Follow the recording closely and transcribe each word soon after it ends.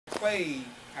played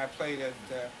at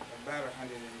about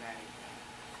 190.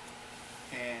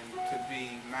 And to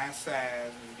be my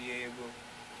size and be able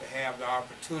to have the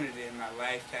opportunity in my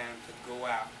lifetime to go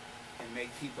out and make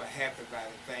people happy by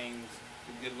the things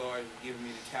the good Lord has given me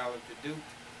the talent to do,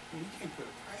 you can't put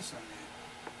a price on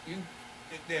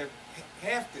that.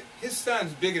 His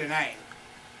son's bigger than I am.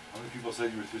 How many people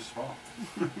said you were too small?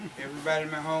 Everybody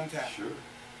in my hometown. Sure.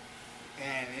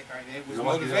 And it was You're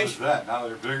motivation. That. Now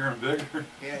they're bigger and bigger.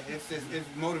 Yeah, it's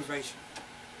motivation.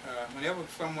 Whenever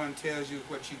someone tells you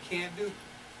what you can't do,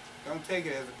 don't take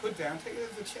it as a put down, take it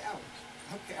as a challenge.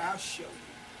 Okay, I'll show you.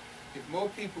 If more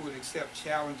people would accept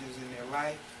challenges in their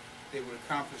life, they would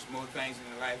accomplish more things in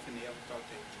their life than they ever thought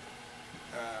they would.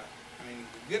 I mean,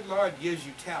 the good Lord gives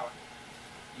you talent.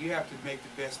 You have to make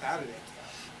the best out of that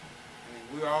talent. I mean,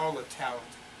 we're all a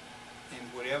talent in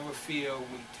whatever field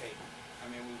we take. I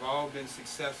mean, we've all been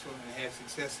successful and had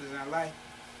successes in our life,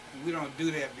 and we don't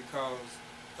do that because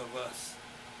of us.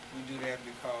 We do that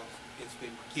because it's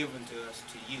been given to us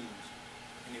to use.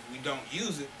 And if we don't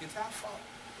use it, it's our fault.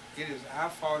 It is our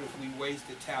fault if we waste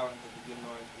the talent that the good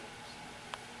Lord gives us.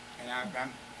 And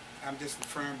I'm just a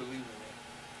firm believer in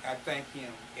that. I thank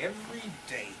Him every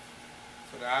day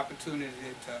for the opportunity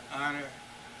to honor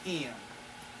Him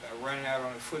by running out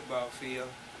on the football field,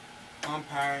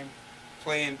 umpiring,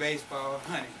 playing baseball,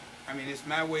 hunting. I mean, it's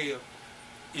my way of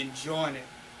enjoying it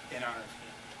in honor of Him.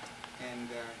 And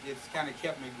it's kind of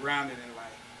kept me grounded in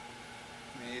life.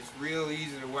 I mean, it's real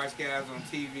easy to watch guys on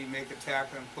TV make a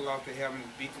tackle and pull off the helmet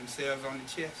and beat themselves on the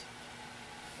chest.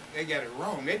 They got it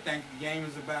wrong. They think the game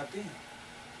is about them.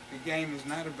 The game is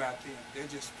not about them. They're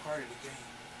just part of the game.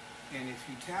 And if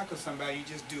you tackle somebody, you're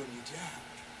just doing your job.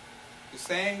 The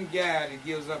same guy that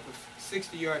gives up a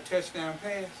 60-yard touchdown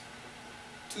pass,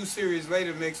 2 series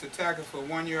later makes a tackle for a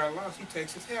 1-yard loss, he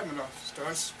takes his helmet off,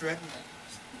 starts strutting,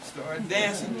 starts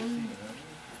dancing.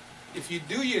 If you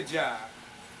do your job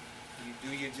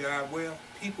well,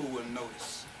 people will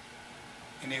notice.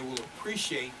 And they will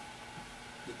appreciate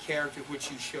the character which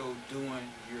you show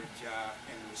doing your job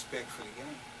and respect for the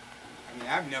game. I mean,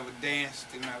 I've never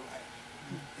danced in my life.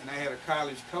 And I had a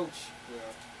college coach,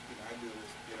 well, you know, I do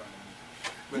this, get on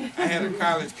me. But I had a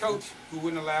college coach who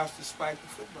wouldn't allow us to spike the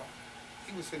football.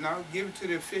 He would say, no, give it to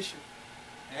the official.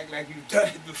 Act like you've done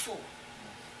it before.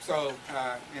 So,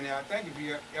 and I think if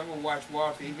you ever watch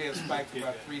Walter, he may have spiked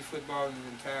about 3 footballs in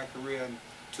his entire career, and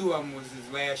 2 of them was his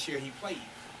last year he played.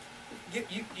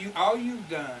 All you've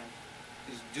done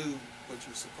is do what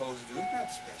you're supposed to do. It's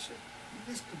not special.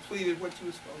 You just completed what you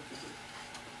were supposed to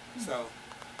do. So,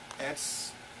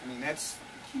 that's, I mean, it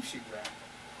keeps you grounded.